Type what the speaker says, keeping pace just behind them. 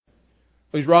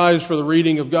Please rise for the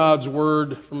reading of God's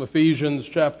Word from Ephesians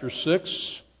chapter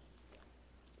 6,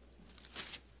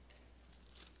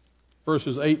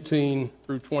 verses 18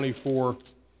 through 24.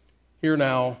 Hear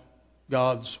now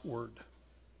God's Word.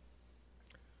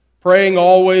 Praying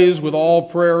always with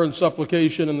all prayer and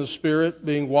supplication in the Spirit,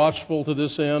 being watchful to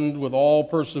this end with all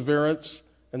perseverance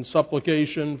and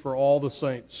supplication for all the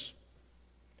saints.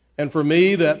 And for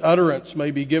me, that utterance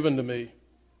may be given to me,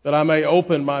 that I may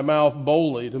open my mouth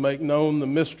boldly to make known the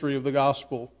mystery of the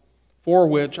gospel, for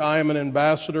which I am an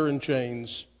ambassador in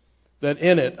chains, that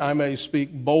in it I may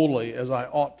speak boldly as I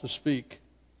ought to speak.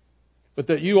 But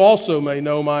that you also may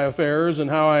know my affairs and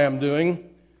how I am doing,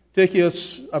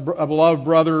 Tychicus, a beloved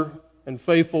brother and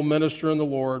faithful minister in the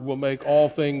Lord, will make all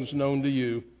things known to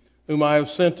you, whom I have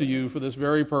sent to you for this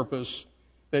very purpose,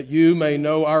 that you may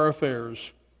know our affairs,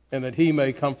 and that he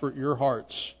may comfort your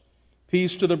hearts.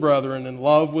 Peace to the brethren and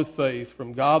love with faith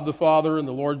from God the Father and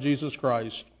the Lord Jesus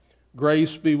Christ.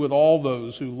 Grace be with all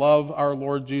those who love our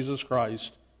Lord Jesus Christ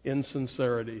in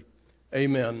sincerity.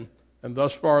 Amen. And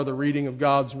thus far the reading of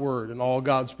God's Word, and all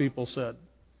God's people said.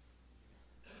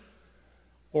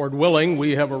 Lord willing,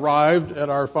 we have arrived at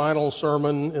our final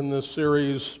sermon in this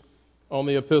series on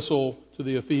the Epistle to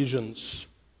the Ephesians.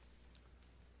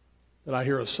 Did I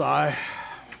hear a sigh?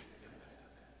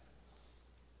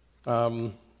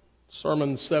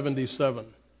 Sermon 77.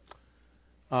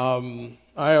 I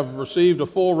have received a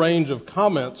full range of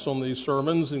comments on these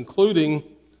sermons, including,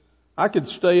 I could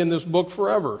stay in this book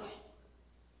forever.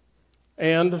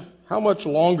 And how much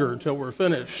longer till we're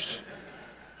finished?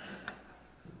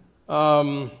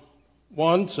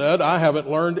 One said, I haven't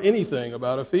learned anything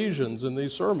about Ephesians in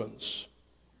these sermons.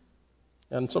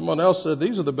 And someone else said,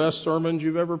 these are the best sermons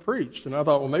you've ever preached. And I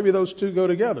thought, well, maybe those two go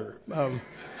together.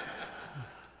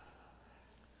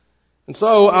 And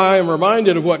so I am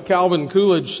reminded of what Calvin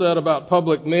Coolidge said about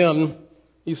public men.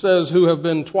 He says, who have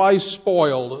been twice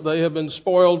spoiled. They have been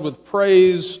spoiled with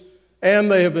praise,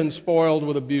 and they have been spoiled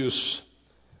with abuse.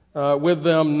 With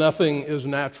them, nothing is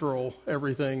natural.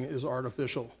 Everything is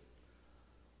artificial.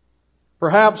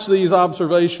 Perhaps these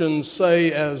observations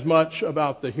say as much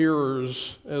about the hearers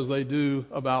as they do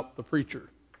about the preacher.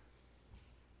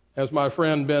 As my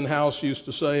friend Ben House used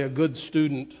to say, a good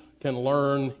student can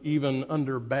learn even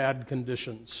under bad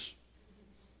conditions.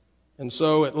 And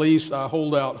so at least I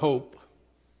hold out hope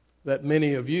that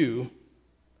many of you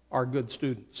are good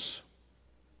students.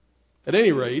 At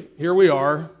any rate, here we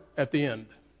are at the end.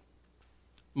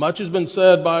 Much has been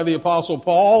said by the Apostle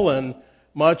Paul, and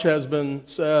much has been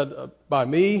said by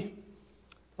me,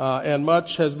 and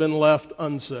much has been left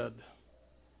unsaid.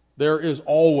 There is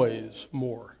always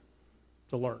more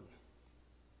to learn.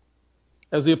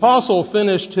 As the apostle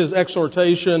finished his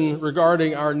exhortation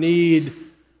regarding our need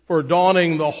for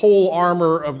donning the whole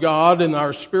armor of God in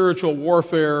our spiritual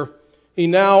warfare, he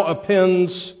now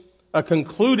appends a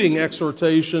concluding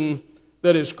exhortation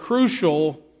that is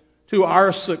crucial to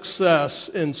our success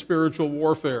in spiritual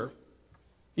warfare.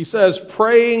 He says,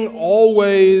 praying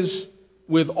always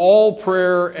with all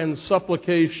prayer and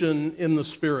supplication in the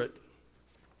Spirit.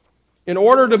 In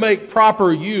order to make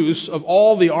proper use of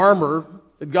all the armor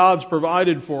that God's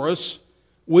provided for us,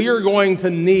 we are going to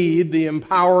need the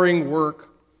empowering work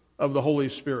of the Holy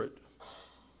Spirit.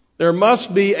 There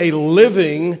must be a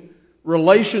living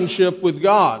relationship with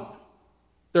God.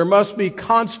 There must be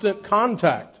constant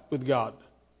contact with God.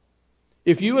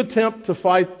 If you attempt to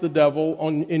fight the devil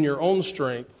in your own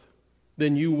strength,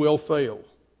 then you will fail.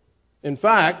 In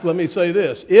fact, let me say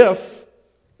this.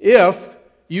 If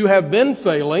you have been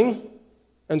failing,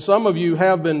 and some of you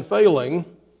have been failing,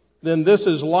 then this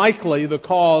is likely the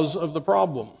cause of the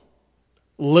problem.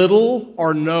 Little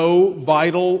or no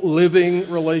vital living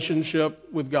relationship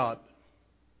with God.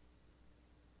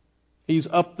 He's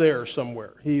up there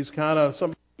somewhere. He's kind of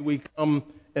somebody we come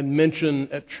and mention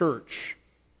at church.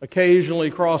 Occasionally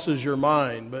crosses your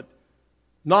mind, but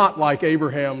not like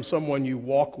Abraham, someone you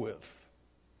walk with.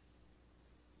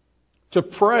 To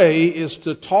pray is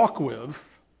to talk with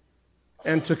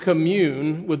and to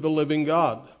commune with the living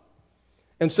God.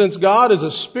 And since God is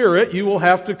a spirit, you will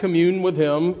have to commune with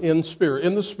Him in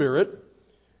the Spirit.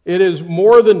 It is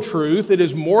more than truth. It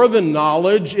is more than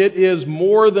knowledge. It is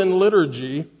more than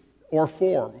liturgy or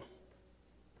form.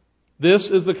 This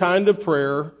is the kind of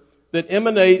prayer that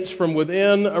emanates from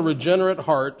within a regenerate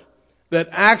heart that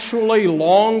actually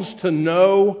longs to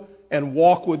know and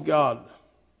walk with God.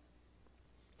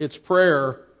 It's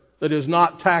prayer that is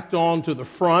not tacked on to the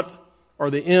front or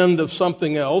the end of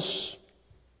something else.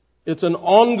 It's an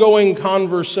ongoing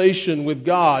conversation with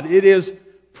God. It is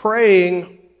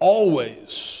praying always.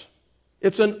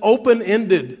 It's an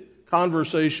open-ended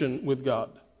conversation with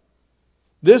God.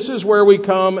 This is where we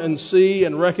come and see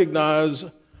and recognize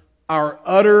our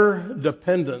utter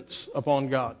dependence upon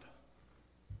God.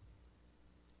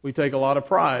 We take a lot of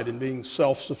pride in being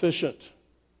self-sufficient,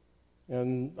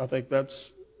 and I think that's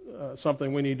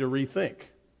something we need to rethink.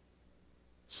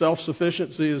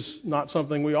 Self-sufficiency is not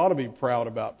something we ought to be proud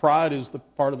about. Pride is the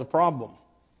part of the problem.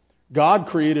 God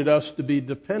created us to be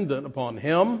dependent upon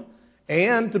Him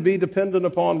and to be dependent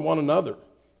upon one another.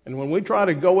 And when we try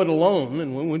to go it alone,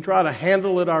 and when we try to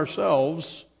handle it ourselves,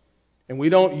 and we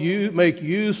don't make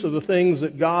use of the things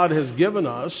that God has given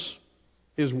us,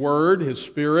 His Word, His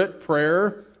Spirit,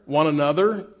 prayer, one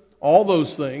another, all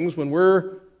those things, when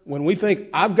we think,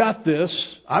 I've got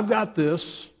this,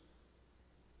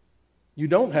 you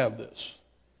don't have this.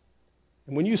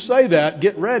 And when you say that,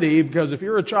 get ready, because if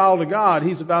you're a child of God,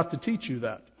 He's about to teach you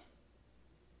that.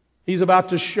 He's about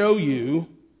to show you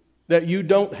that you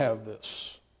don't have this,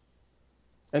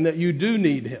 and that you do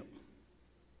need Him.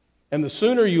 And the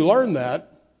sooner you learn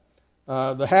that,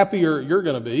 the happier you're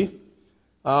going to be.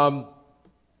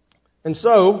 And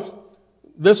so,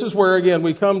 this is where, again,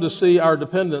 we come to see our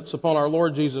dependence upon our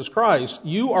Lord Jesus Christ.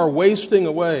 You are wasting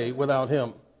away without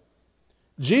Him.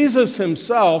 Jesus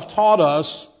Himself taught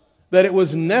us that it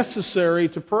was necessary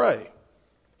to pray.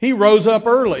 He rose up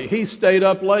early. He stayed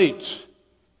up late.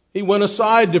 He went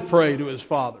aside to pray to His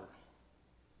Father.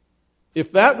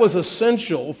 If that was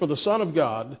essential for the Son of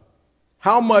God,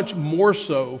 how much more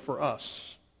so for us?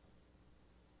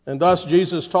 And thus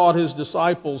Jesus taught His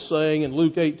disciples, saying in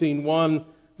Luke 18:1,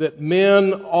 that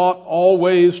men ought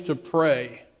always to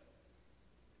pray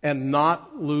and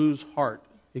not lose heart.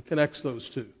 He connects those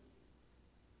two.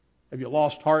 Have you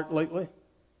lost heart lately?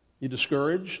 You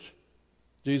discouraged?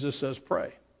 Jesus says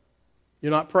pray.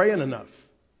 You're not praying enough.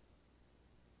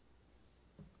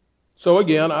 So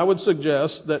again, I would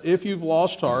suggest that if you've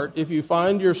lost heart, if you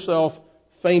find yourself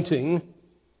fainting,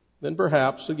 then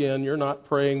perhaps, again, you're not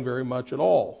praying very much at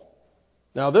all.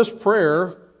 Now, this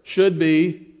prayer should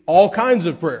be all kinds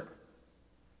of prayer.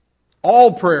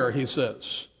 All prayer, he says.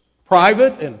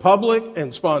 Private and public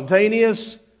and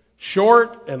spontaneous,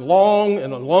 short and long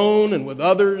and alone and with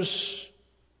others.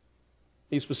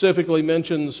 He specifically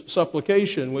mentions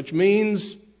supplication, which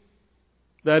means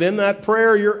that in that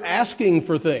prayer you're asking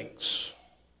for things.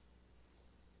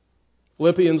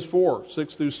 Philippians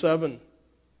 4:6-7.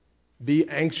 Be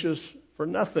anxious for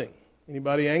nothing.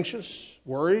 Anybody anxious?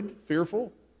 Worried?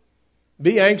 Fearful?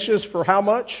 Be anxious for how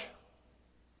much?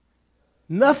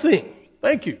 Nothing.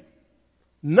 Thank you.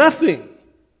 Nothing.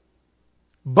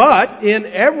 But in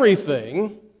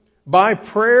everything, by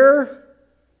prayer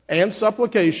and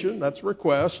supplication, that's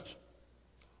request.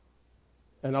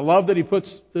 And I love that he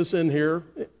puts this in here,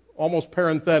 almost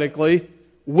parenthetically,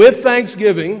 with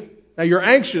thanksgiving. Now you're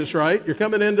anxious, right? You're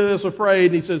coming into this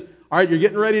afraid. And he says, all right, you're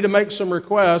getting ready to make some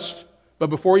requests, but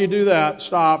before you do that,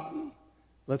 stop.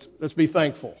 Let's be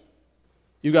thankful.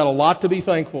 You've got a lot to be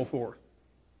thankful for.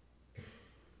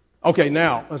 Okay,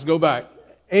 now, let's go back.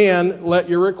 And let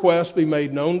your request be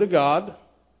made known to God.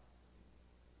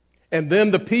 And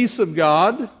then the peace of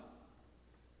God,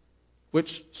 which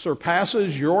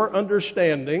surpasses your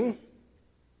understanding.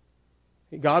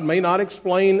 God may not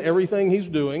explain everything He's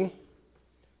doing.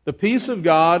 The peace of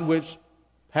God, which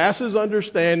passes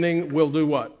understanding, will do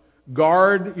what?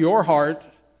 Guard your heart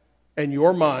and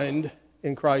your mind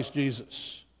in Christ Jesus.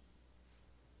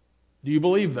 Do you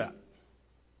believe that?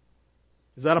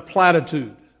 Is that a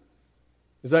platitude?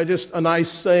 Is that just a nice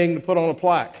saying to put on a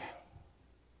plaque?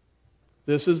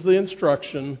 This is the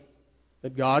instruction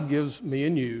that God gives me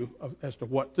and you as to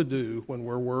what to do when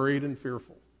we're worried and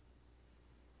fearful.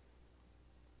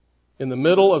 In the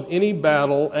middle of any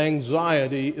battle,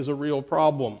 anxiety is a real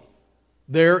problem.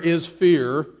 There is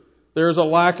fear. There's a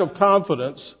lack of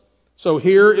confidence. So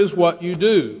here is what you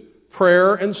do.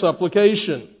 Prayer and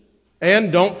supplication.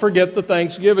 And don't forget the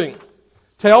thanksgiving.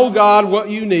 Tell God what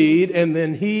you need, and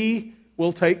then He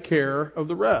will take care of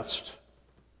the rest.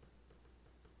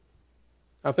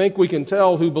 I think we can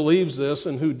tell who believes this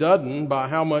and who doesn't by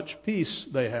how much peace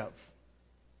they have.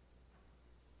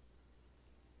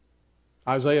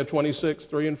 Isaiah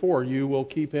 26:3-4. You will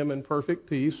keep him in perfect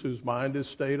peace, whose mind is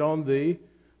stayed on thee,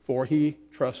 for he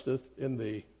trusteth in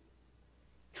thee.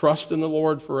 Trust in the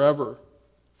Lord forever.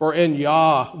 For in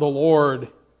Yah, the Lord,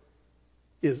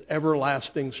 is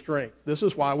everlasting strength. This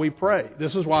is why we pray.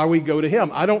 This is why we go to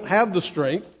Him. I don't have the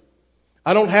strength.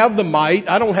 I don't have the might.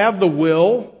 I don't have the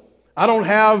will. I don't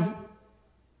have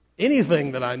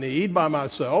anything that I need by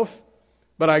myself.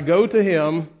 But I go to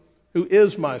Him who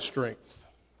is my strength.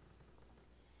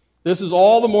 This is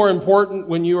all the more important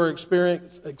when you are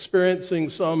experiencing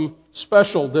some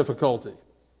special difficulty.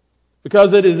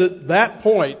 Because it is at that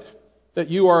point that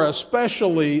you are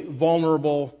especially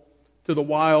vulnerable to the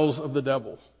wiles of the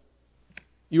devil.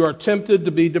 You are tempted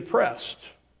to be depressed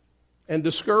and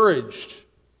discouraged.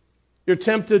 You're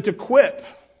tempted to quit.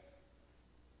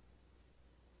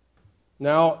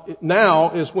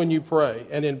 Now is when you pray.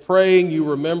 And in praying,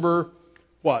 you remember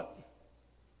what?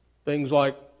 Things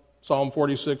like Psalm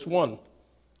 46:1.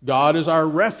 God is our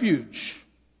refuge.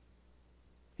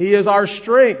 He is our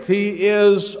strength. He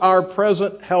is our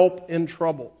present help in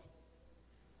trouble.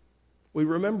 We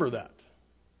remember that.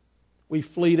 We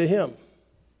flee to Him.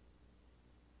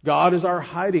 God is our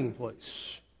hiding place.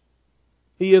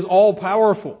 He is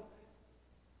all-powerful.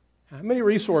 How many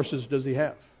resources does He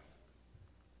have?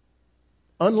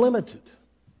 Unlimited.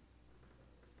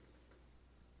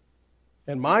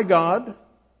 And my God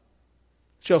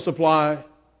shall supply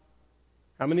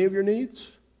how many of your needs?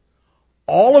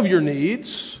 All of your needs.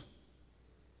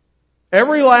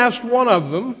 Every last one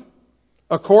of them,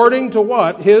 according to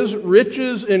what? His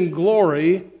riches in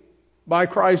glory by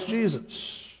Christ Jesus.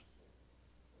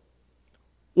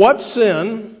 What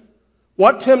sin,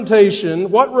 what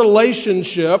temptation, what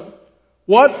relationship,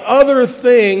 what other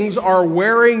things are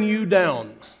wearing you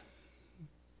down?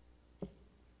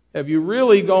 Have you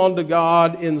really gone to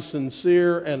God in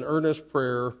sincere and earnest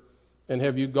prayer? And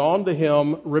have you gone to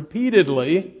Him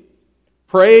repeatedly,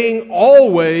 praying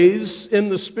always in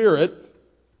the Spirit?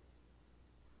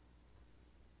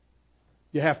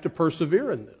 You have to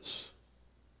persevere in this.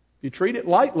 If you treat it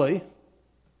lightly,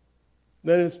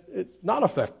 then it's not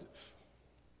effective.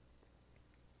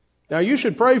 Now, you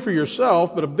should pray for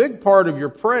yourself, but a big part of your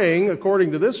praying,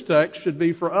 according to this text, should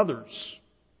be for others.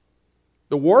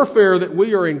 The warfare that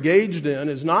we are engaged in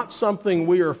is not something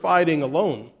we are fighting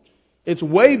alone. It's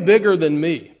way bigger than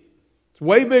me. It's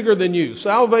way bigger than you.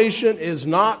 Salvation is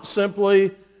not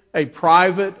simply a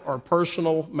private or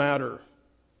personal matter.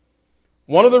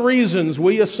 One of the reasons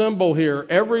we assemble here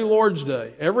every Lord's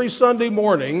Day, every Sunday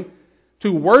morning,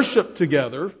 to worship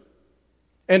together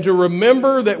and to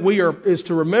remember that we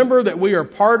are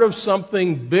part of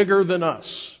something bigger than us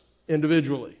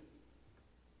individually.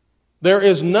 There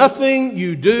is nothing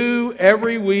you do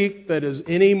every week that is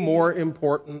any more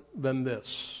important than this.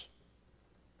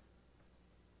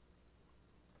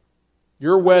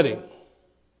 Your wedding,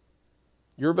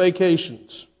 your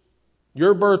vacations,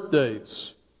 your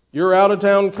birthdays, your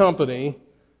out-of-town company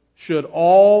should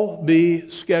all be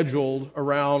scheduled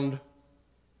around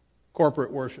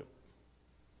corporate worship.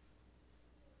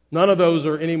 None of those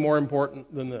are any more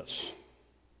important than this.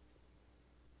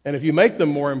 And if you make them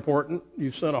more important,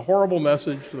 you've sent a horrible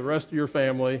message to the rest of your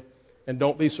family, and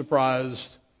don't be surprised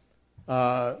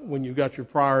when you've got your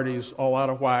priorities all out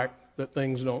of whack that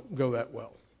things don't go that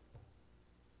well.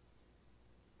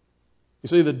 You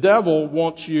see, the devil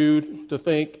wants you to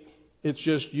think it's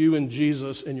just you and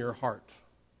Jesus in your heart.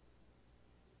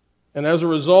 And as a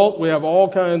result, we have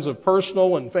all kinds of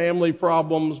personal and family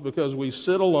problems because we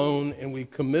sit alone and we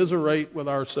commiserate with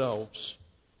ourselves.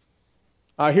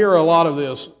 I hear a lot of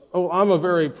this, "Oh, I'm a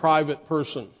very private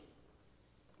person."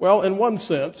 Well, in one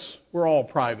sense, we're all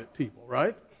private people,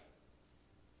 right?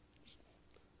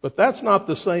 But that's not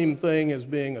the same thing as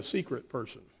being a secret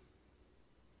person.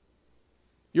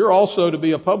 You're also to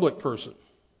be a public person.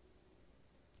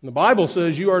 And the Bible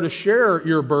says you are to share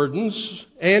your burdens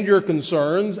and your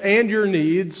concerns and your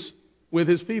needs with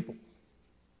His people.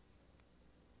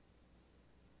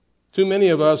 Too many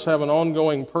of us have an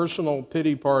ongoing personal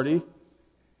pity party,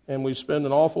 and we spend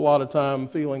an awful lot of time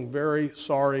feeling very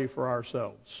sorry for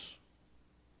ourselves.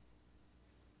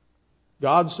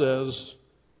 God says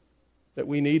that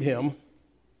we need Him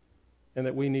and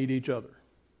that we need each other.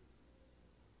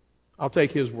 I'll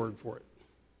take His word for it.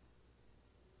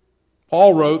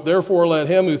 Paul wrote, "Therefore let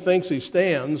him who thinks he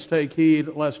stands take heed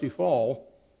lest he fall.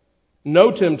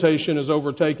 No temptation has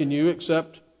overtaken you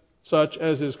except such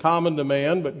as is common to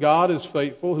man, but God is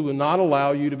faithful, who will not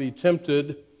allow you to be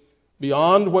tempted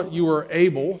beyond what you are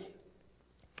able,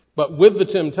 but with the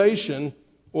temptation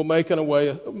will make a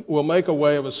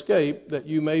way of escape that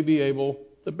you may be able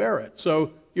to bear it."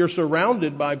 So you're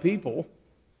surrounded by people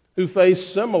who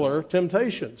face similar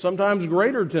temptations, sometimes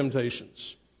greater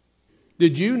temptations.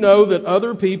 Did you know that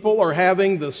other people are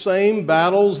having the same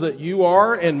battles that you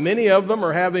are, and many of them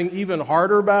are having even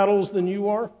harder battles than you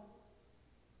are?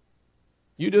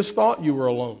 You just thought you were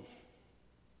alone.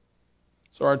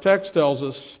 So our text tells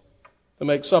us to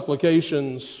make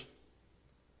supplications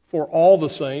for all the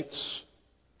saints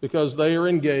because they are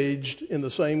engaged in the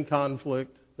same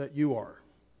conflict that you are.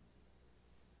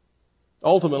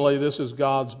 Ultimately, this is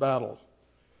God's battle.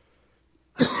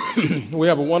 We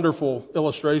have a wonderful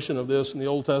illustration of this in the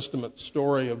Old Testament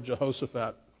story of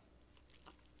Jehoshaphat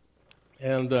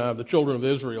and the children of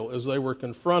Israel as they were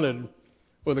confronted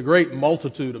with a great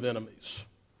multitude of enemies.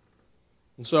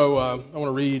 And so I want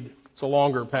to read, it's a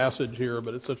longer passage here,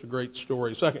 but it's such a great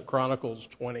story. 2 Chronicles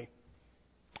 20,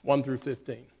 1 through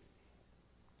 15.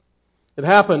 It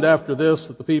happened after this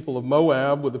that the people of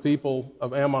Moab with the people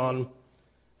of Ammon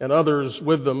and others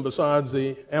with them besides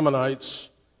the Ammonites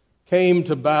came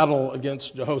to battle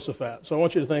against Jehoshaphat. So I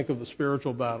want you to think of the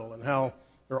spiritual battle and how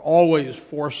there are always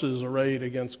forces arrayed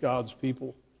against God's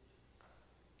people.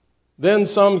 Then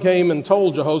some came and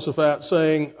told Jehoshaphat,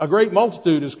 saying, "A great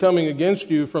multitude is coming against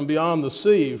you from beyond the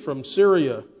sea, from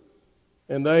Syria,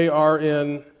 and they are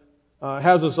in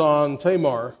Hazazon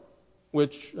Tamar,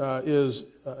 which is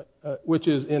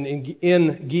in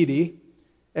En-gedi."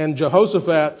 And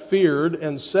Jehoshaphat feared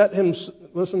and set him.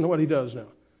 Listen to what he does now.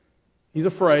 He's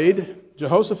afraid.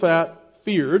 Jehoshaphat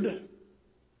feared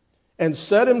and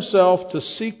set himself to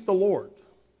seek the Lord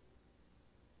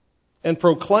and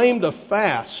proclaimed a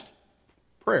fast.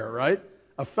 Prayer, right?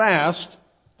 A fast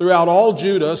throughout all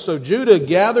Judah. So Judah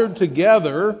gathered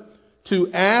together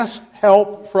to ask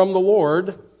help from the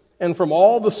Lord, and from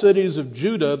all the cities of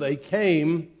Judah they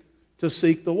came to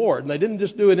seek the Lord. And they didn't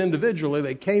just do it individually,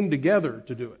 they came together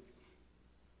to do it.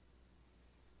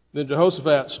 Then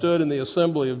Jehoshaphat stood in the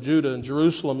assembly of Judah and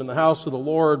Jerusalem in the house of the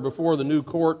Lord before the new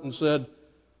court and said,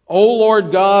 "O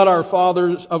Lord God, our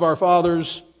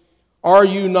fathers, are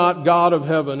you not God of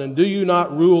heaven, and do you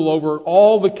not rule over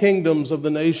all the kingdoms of the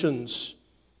nations?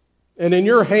 And in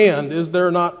your hand is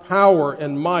there not power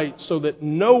and might, so that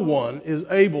no one is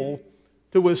able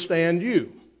to withstand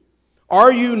you?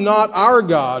 Are you not our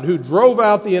God, who drove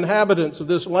out the inhabitants of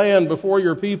this land before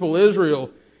your people Israel,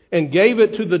 and gave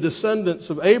it to the descendants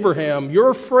of Abraham,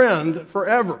 your friend,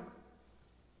 forever?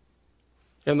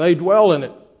 And they dwell in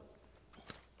it,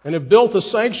 and have built a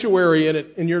sanctuary in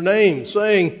it in your name,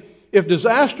 saying, if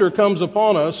disaster comes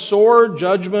upon us, sword,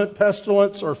 judgment,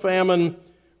 pestilence, or famine,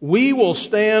 we will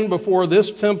stand before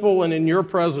this temple and in your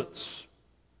presence.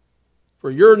 For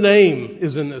your name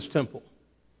is in this temple.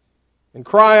 And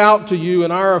cry out to you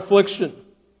in our affliction,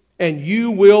 and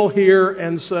you will hear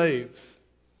and save.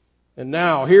 And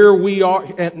now here we are,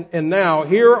 and now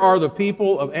here are the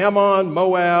people of Ammon,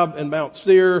 Moab, and Mount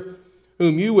Seir,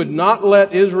 whom you would not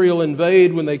let Israel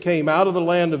invade when they came out of the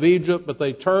land of Egypt, but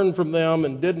they turned from them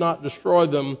and did not destroy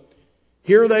them.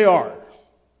 Here they are,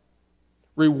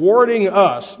 rewarding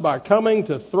us by coming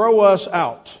to throw us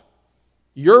out,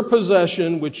 your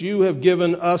possession which you have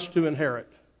given us to inherit.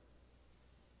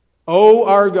 O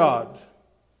our God,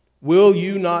 will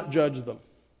you not judge them?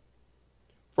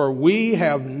 For we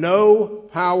have no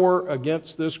power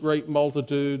against this great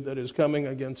multitude that is coming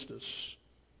against us,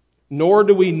 nor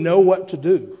do we know what to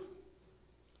do,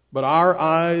 but our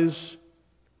eyes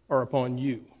are upon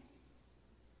you."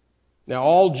 Now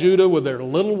all Judah with their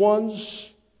little ones,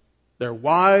 their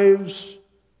wives,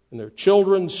 and their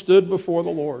children stood before the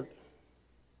Lord.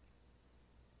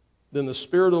 Then the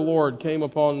Spirit of the Lord came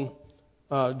upon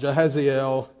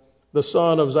Jahaziel, the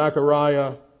son of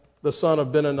Zechariah, the son of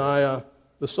Benaniah,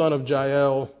 the son of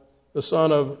Jael, the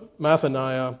son of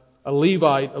Mathaniah, a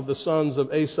Levite of the sons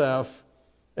of Asaph,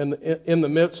 and in the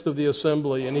midst of the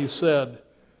assembly, and he said,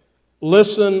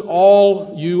 "Listen,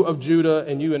 all you of Judah,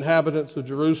 and you inhabitants of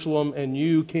Jerusalem, and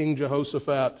you, King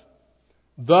Jehoshaphat.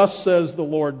 Thus says the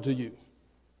Lord to you,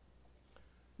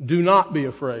 do not be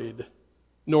afraid,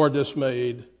 nor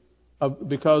dismayed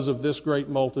because of this great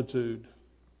multitude.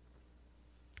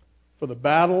 For the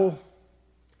battle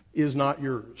is not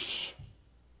yours,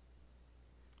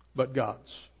 but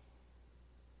God's."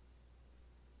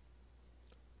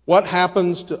 What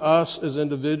happens to us as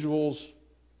individuals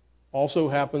also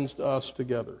happens to us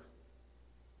together.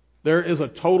 There is a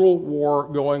total war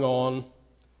going on,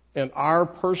 and our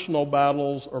personal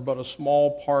battles are but a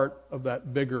small part of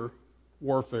that bigger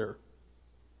warfare.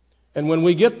 And when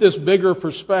we get this bigger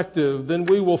perspective, then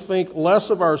we will think less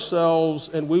of ourselves,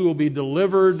 and we will be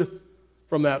delivered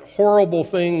from that horrible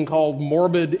thing called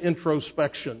morbid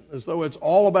introspection, as though it's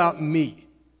all about me.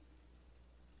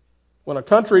 When a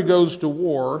country goes to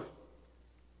war,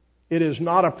 it is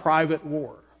not a private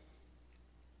war.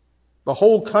 The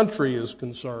whole country is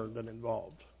concerned and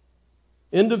involved.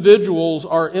 Individuals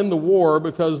are in the war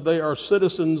because they are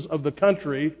citizens of the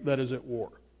country that is at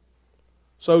war.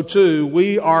 So too,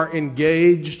 we are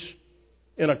engaged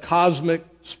in a cosmic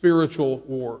spiritual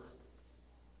war.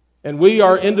 And we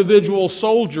are individual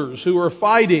soldiers who are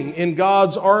fighting in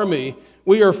God's army.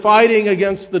 We are fighting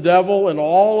against the devil and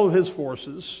all of his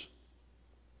forces.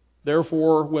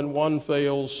 Therefore, when one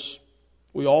fails,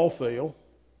 we all fail.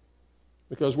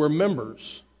 because we're members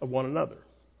of one another.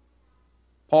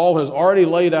 Paul has already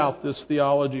laid out this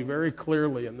theology very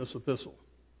clearly in this epistle,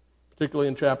 particularly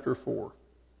in chapter 4.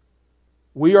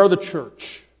 We are the church.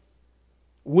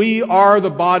 We are the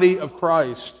body of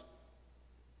Christ.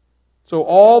 So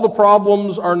all the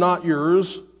problems are not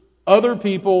yours. Other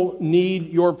people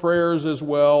need your prayers as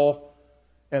well,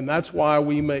 and that's why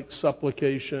we make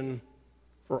supplication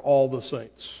for all the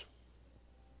saints.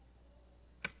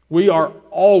 We are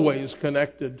always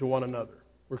connected to one another.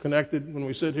 We're connected when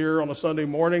we sit here on a Sunday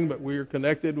morning, but we are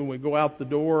connected when we go out the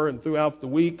door and throughout the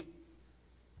week.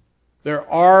 There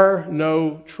are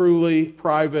no truly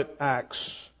private acts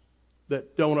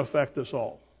that don't affect us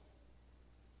all.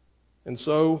 And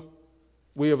so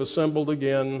we have assembled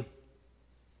again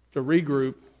to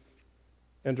regroup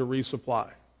and to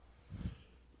resupply.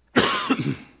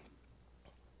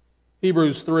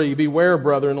 Hebrews 3, beware,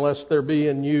 brethren, lest there be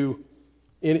in you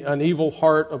an evil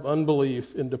heart of unbelief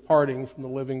in departing from the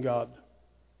living God.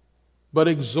 But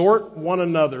exhort one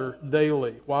another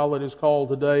daily, while it is called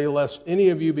today, lest any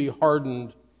of you be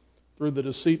hardened through the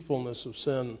deceitfulness of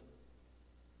sin.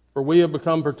 For we have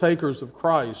become partakers of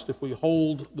Christ if we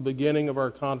hold the beginning of our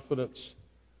confidence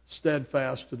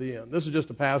steadfast to the end. This is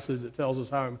just a passage that tells us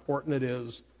how important it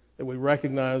is that we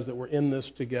recognize that we're in this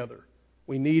together.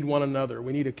 We need one another.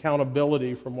 We need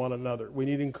accountability from one another. We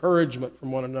need encouragement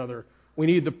from one another. We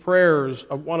need the prayers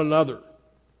of one another.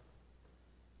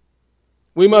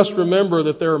 We must remember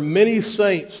that there are many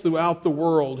saints throughout the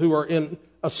world who are in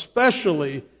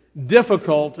especially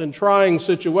difficult and trying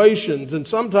situations. And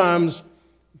sometimes,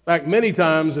 in fact, many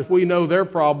times, if we know their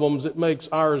problems, it makes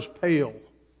ours pale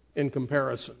in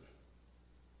comparison.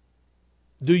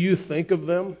 Do you think of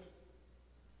them?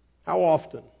 How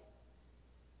often?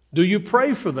 Do you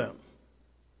pray for them?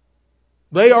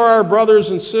 They are our brothers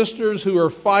and sisters who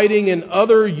are fighting in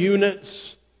other units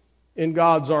in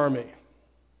God's army.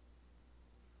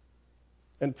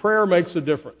 And prayer makes a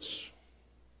difference.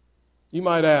 You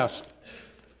might ask,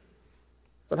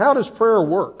 but how does prayer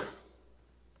work?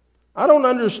 I don't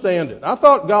understand it. I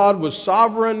thought God was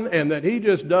sovereign and that He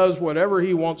just does whatever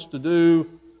He wants to do.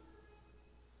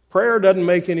 Prayer doesn't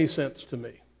make any sense to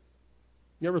me.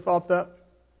 You ever thought that?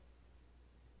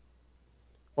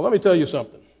 Well, let me tell you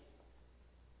something.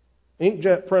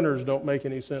 Inkjet printers don't make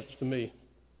any sense to me,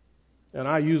 and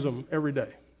I use them every day.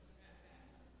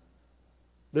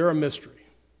 They're a mystery.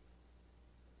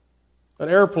 An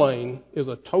airplane is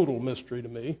a total mystery to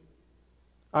me.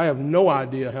 I have no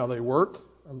idea how they work,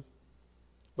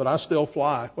 but I still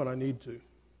fly when I need to.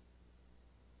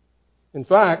 In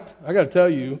fact, I got to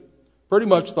tell you, pretty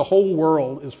much the whole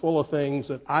world is full of things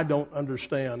that I don't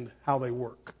understand how they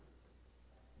work.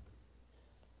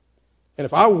 And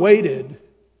if I waited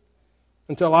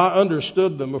until I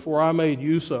understood them before I made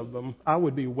use of them, I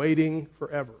would be waiting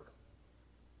forever.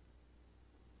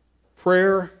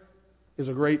 Prayer is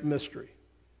a great mystery.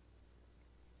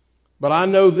 But I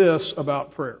know this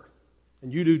about prayer,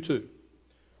 and you do too.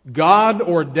 God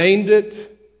ordained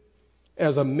it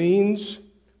as a means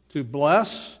to bless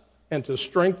and to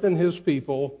strengthen His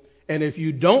people, and if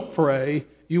you don't pray,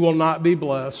 you will not be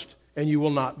blessed and you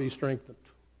will not be strengthened.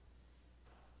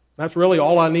 That's really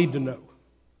all I need to know.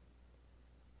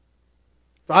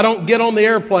 If I don't get on the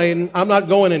airplane, I'm not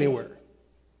going anywhere.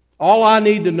 All I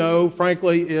need to know,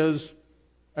 frankly, is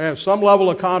I have some level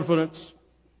of confidence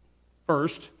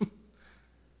first,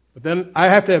 but then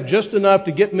I have to have just enough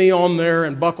to get me on there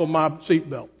and buckle my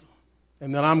seatbelt,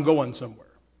 and then I'm going somewhere.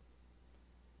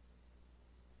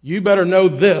 You better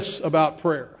know this about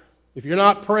prayer. If you're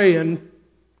not praying,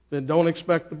 then don't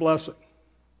expect the blessing.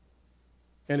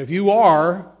 And if you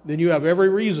are, then you have every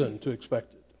reason to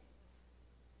expect it.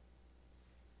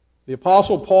 The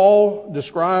Apostle Paul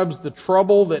describes the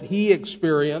trouble that he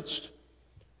experienced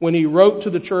when he wrote to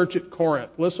the church at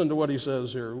Corinth. Listen to what he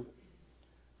says here.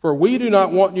 For we do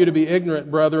not want you to be ignorant,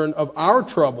 brethren, of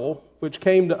our trouble, which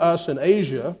came to us in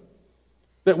Asia,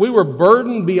 that we were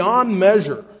burdened beyond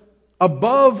measure,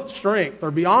 above strength,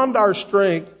 or beyond our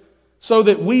strength, so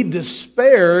that we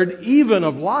despaired even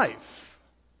of life.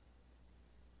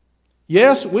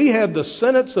 Yes, we had the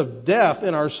sentence of death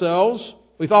in ourselves.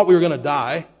 We thought we were going to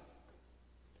die.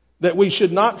 That we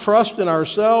should not trust in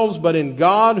ourselves, but in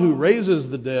God who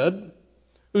raises the dead,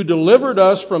 who delivered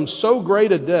us from so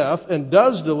great a death, and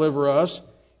does deliver us,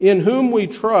 in whom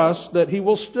we trust that He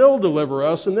will still deliver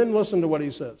us. And then listen to what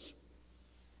he says.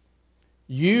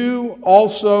 You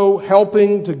also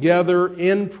helping together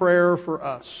in prayer for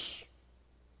us,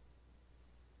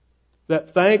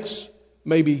 that thanks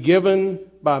may be given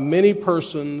by many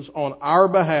persons on our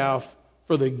behalf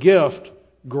for the gift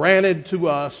granted to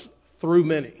us through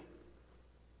many.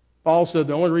 Paul said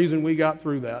the only reason we got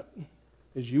through that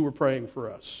is you were praying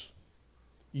for us.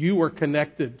 You were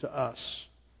connected to us.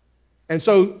 And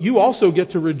so you also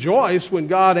get to rejoice when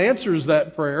God answers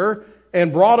that prayer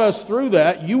and brought us through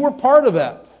that. You were part of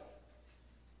that.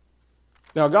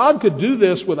 Now, God could do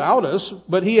this without us,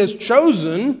 but He has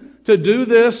chosen to do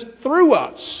this through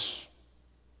us.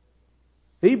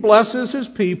 He blesses His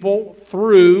people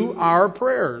through our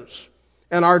prayers.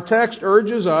 And our text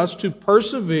urges us to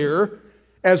persevere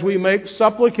as we make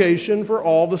supplication for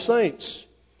all the saints.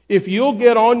 If you'll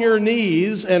get on your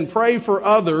knees and pray for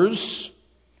others,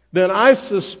 then I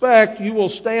suspect you will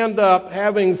stand up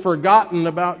having forgotten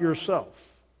about yourself.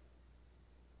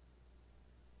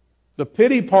 The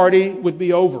pity party would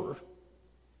be over,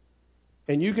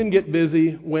 and you can get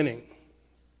busy winning.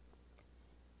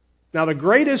 Now, the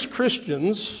greatest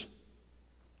Christians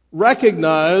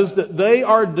recognize that they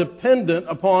are dependent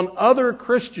upon other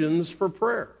Christians for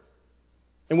prayer.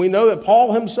 And we know that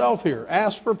Paul himself here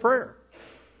asked for prayer.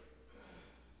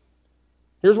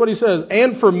 Here's what he says,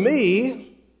 "And for me,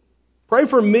 pray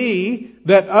for me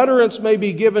that utterance may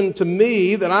be given to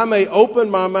me, that I may open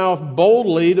my mouth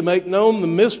boldly to make known the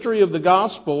mystery of the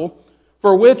gospel,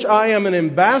 for which I am an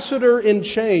ambassador in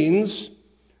chains,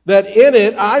 that in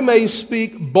it I may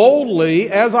speak boldly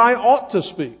as I ought to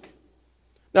speak."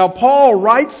 Now, Paul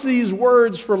writes these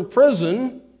words from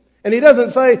prison, and he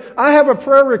doesn't say, "I have a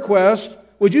prayer request.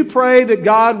 Would you pray that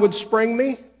God would spring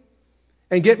me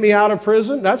and get me out of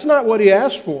prison?" That's not what he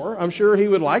asked for. I'm sure he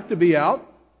would like to be out.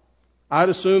 I'd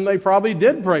assume they probably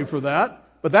did pray for that,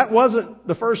 but that wasn't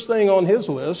the first thing on his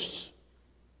list.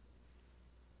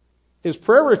 His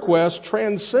prayer request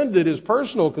transcended his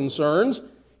personal concerns.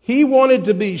 He wanted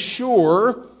to be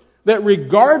sure that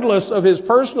regardless of his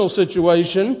personal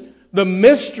situation, the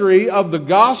mystery of the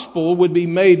gospel would be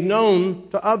made known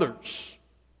to others.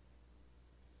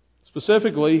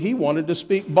 Specifically, he wanted to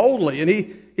speak boldly, and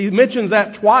he mentions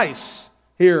that twice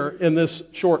here in this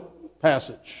short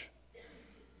passage.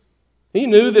 He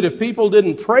knew that if people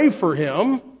didn't pray for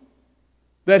him,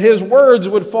 that his words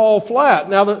would fall flat.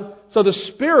 So the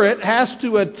Spirit has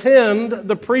to attend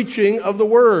the preaching of the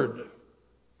Word.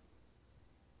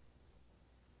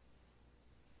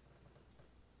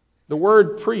 The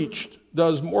Word preached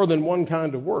does more than one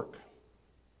kind of work.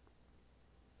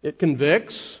 It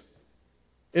convicts,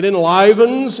 it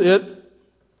enlivens, it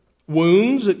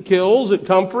wounds, it kills, it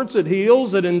comforts, it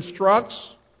heals, it instructs,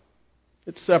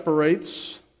 it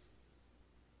separates.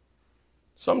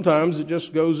 Sometimes it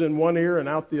just goes in one ear and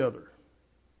out the other.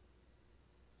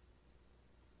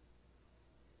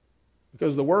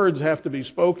 Because the words have to be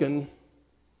spoken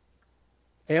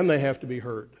and they have to be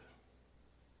heard.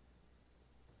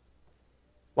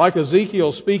 Like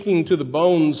Ezekiel speaking to the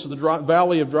bones, the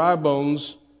valley of dry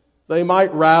bones, they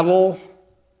might rattle,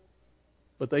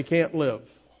 but they can't live.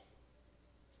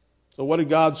 So what did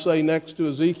God say next to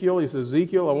Ezekiel? He says,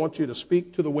 "Ezekiel, I want you to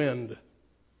speak to the wind,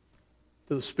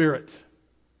 to the Spirit."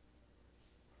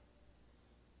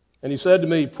 And he said to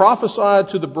me,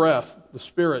 "Prophesy to the breath," the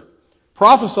Spirit.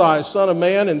 "Prophesy, Son of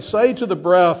man, and say to the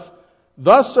breath,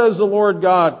 Thus says the Lord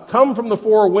God, come from the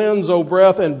four winds, O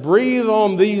breath, and breathe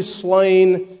on these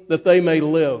slain, that they may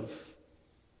live.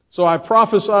 So I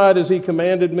prophesied as he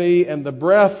commanded me, and the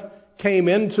breath came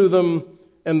into them,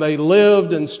 and they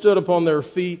lived and stood upon their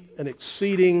feet, an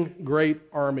exceeding great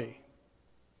army."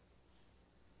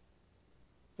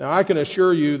 Now I can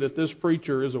assure you that this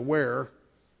preacher is aware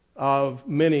of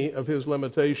many of his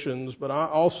limitations, but I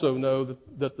also know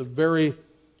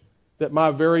that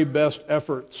my very best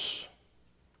efforts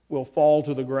will fall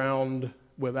to the ground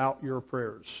without your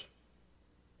prayers.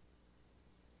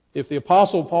 If the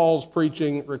Apostle Paul's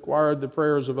preaching required the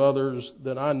prayers of others,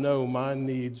 then I know mine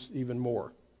needs even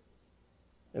more.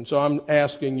 And so I'm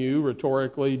asking you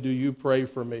rhetorically, do you pray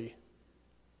for me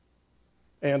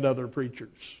and other preachers?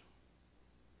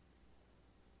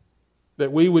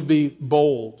 That we would be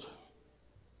bold.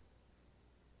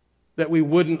 That we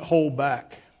wouldn't hold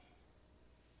back.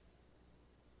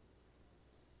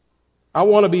 I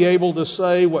want to be able to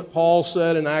say what Paul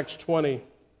said in Acts 20,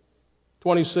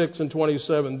 26 and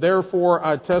 27. "Therefore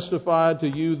I testify to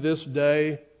you this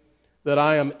day that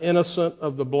I am innocent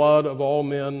of the blood of all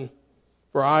men,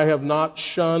 for I have not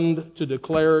shunned to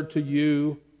declare to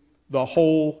you the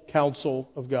whole counsel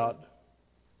of God."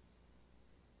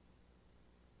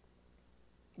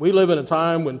 We live in a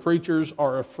time when preachers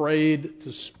are afraid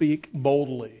to speak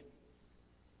boldly.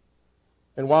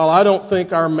 And while I don't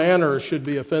think our manner should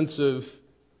be offensive,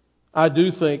 I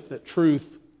do think that truth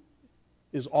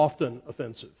is often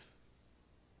offensive.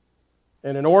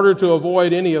 And in order to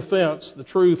avoid any offense, the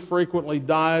truth frequently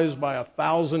dies by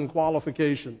 1,000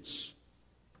 qualifications.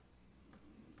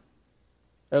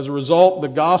 As a result, the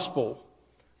gospel,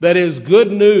 that is good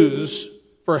news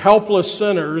for helpless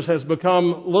sinners, has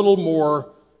become little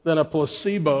more than a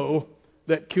placebo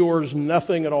that cures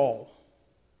nothing at all.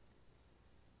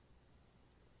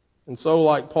 And so,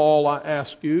 like Paul, I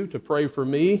ask you to pray for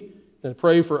me and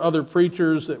pray for other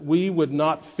preachers that we would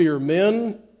not fear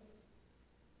men,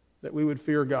 that we would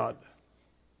fear God.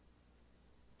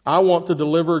 I want to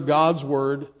deliver God's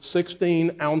Word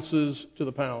 16 ounces to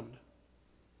the pound.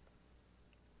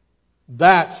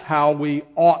 That's how we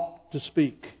ought to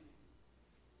speak.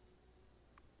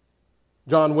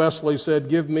 John Wesley said,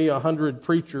 "Give me 100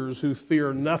 preachers who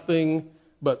fear nothing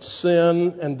but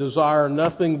sin and desire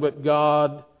nothing but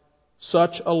God.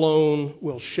 Such alone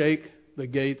will shake the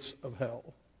gates of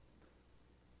hell."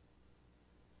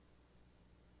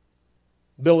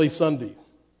 Billy Sunday.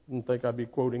 Didn't think I'd be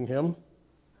quoting him.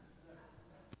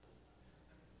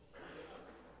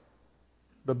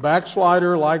 The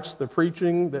backslider likes the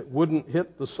preaching that wouldn't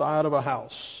hit the side of a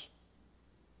house,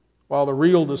 while the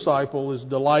real disciple is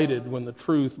delighted when the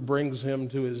truth brings him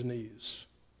to his knees.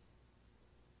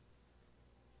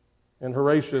 And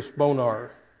Horatius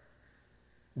Bonar,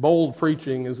 bold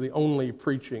preaching is the only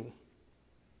preaching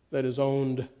that is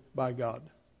owned by God.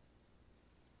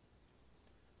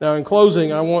 Now, in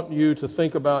closing, I want you to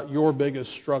think about your biggest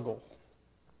struggle,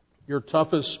 your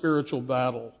toughest spiritual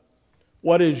battle.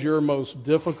 What is your most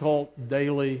difficult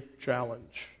daily challenge?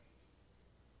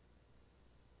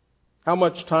 How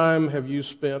much time have you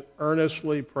spent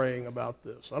earnestly praying about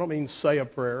this? I don't mean say a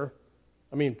prayer.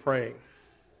 I mean praying.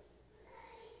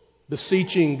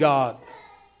 Beseeching God.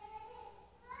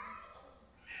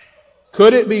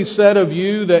 Could it be said of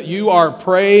you that you are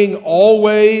praying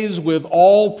always with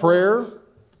all prayer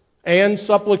and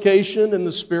supplication in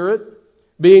the Spirit,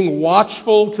 being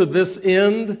watchful to this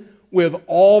end with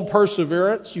all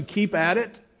perseverance? You keep at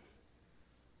it.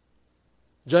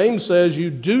 James says you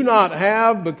do not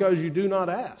have because you do not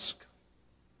ask.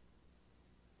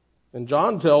 And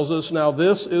John tells us, now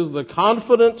this is the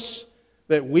confidence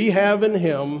that we have in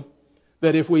Him,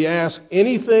 that if we ask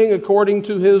anything according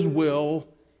to His will,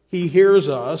 He hears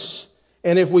us.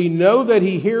 And if we know that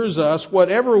He hears us,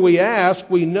 whatever we ask,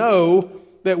 we know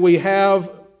that we have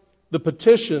the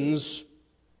petitions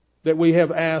that we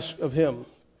have asked of Him.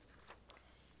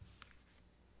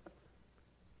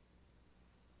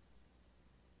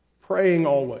 Praying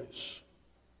always.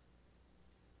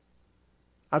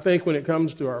 I think when it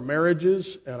comes to our marriages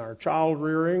and our child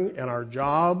rearing and our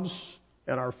jobs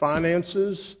and our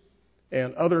finances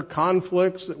and other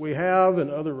conflicts that we have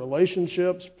and other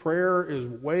relationships, prayer is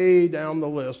way down the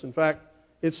list. In fact,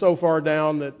 it's so far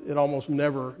down that it almost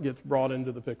never gets brought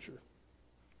into the picture.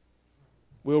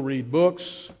 We'll read books,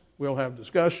 we'll have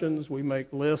discussions, we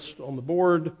make lists on the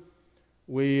board,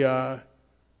 we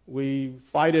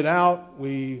fight it out,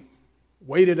 we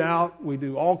wait it out, we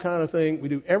do all kind of things, we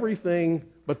do everything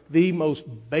but the most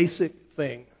basic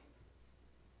thing.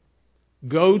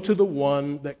 Go to the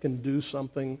one that can do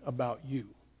something about you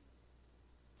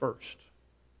first.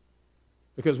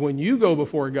 Because when you go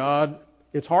before God,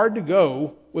 it's hard to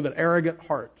go with an arrogant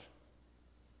heart.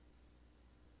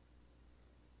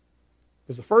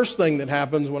 Because the first thing that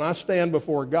happens when I stand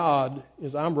before God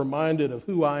is I'm reminded of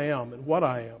who I am and what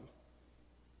I am.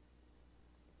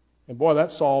 And boy,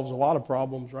 that solves a lot of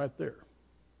problems right there.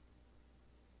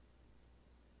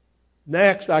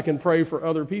 Next, I can pray for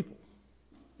other people,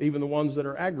 even the ones that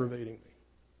are aggravating me.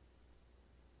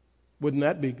 Wouldn't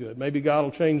that be good? Maybe God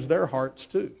will change their hearts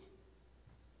too.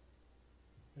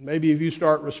 And maybe if you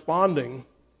start responding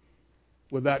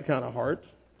with that kind of heart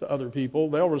to other people,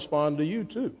 they'll respond to you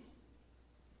too.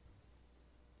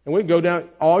 And we can go down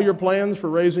all your plans for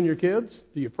raising your kids.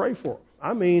 Do you pray for them?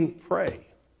 I mean, pray.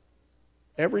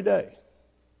 Every day.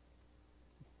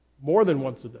 More than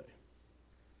once a day.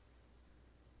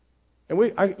 And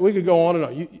we could go on and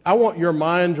on. I want your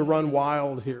mind to run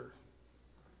wild here.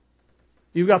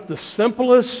 You've got the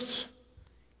simplest,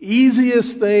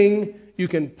 easiest thing you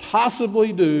can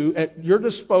possibly do at your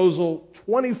disposal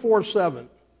 24/7.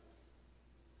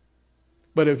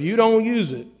 But if you don't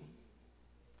use it,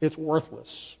 it's worthless.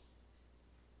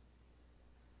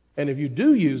 And if you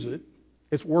do use it,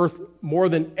 it's worth more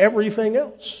than everything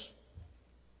else.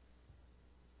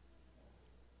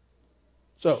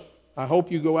 So, I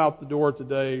hope you go out the door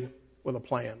today with a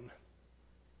plan,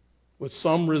 with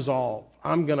some resolve.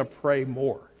 I'm going to pray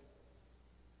more.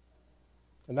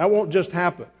 And that won't just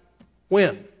happen.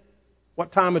 When?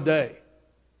 What time of day?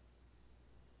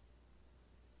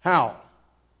 How?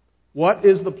 What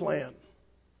is the plan?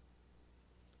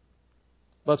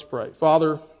 Let's pray.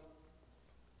 Father,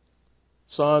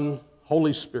 Son,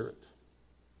 Holy Spirit,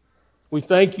 We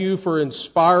thank you for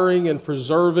inspiring and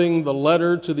preserving the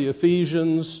letter to the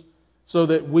Ephesians so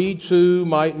that we too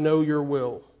might know your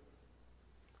will.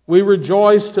 We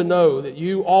rejoice to know that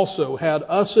you also had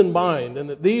us in mind and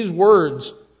that these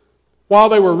words, while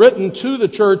they were written to the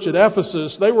church at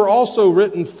Ephesus, they were also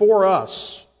written for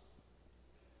us.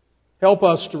 Help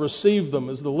us to receive them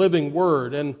as the living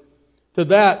word, and to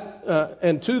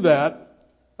that,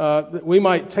 we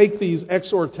might take these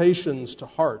exhortations to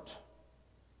heart.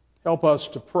 Help us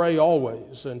to pray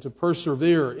always and to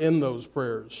persevere in those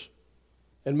prayers.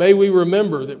 And may we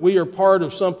remember that we are part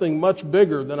of something much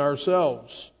bigger than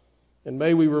ourselves. And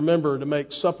may we remember to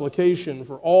make supplication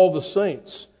for all the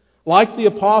saints. Like the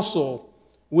apostle,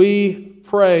 we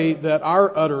pray that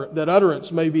that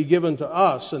utterance may be given to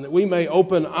us and that we may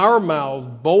open our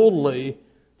mouth boldly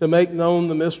to make known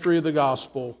the mystery of the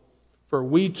gospel. For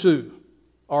we too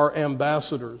are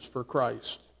ambassadors for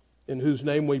Christ, in whose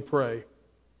name we pray.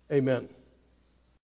 Amen.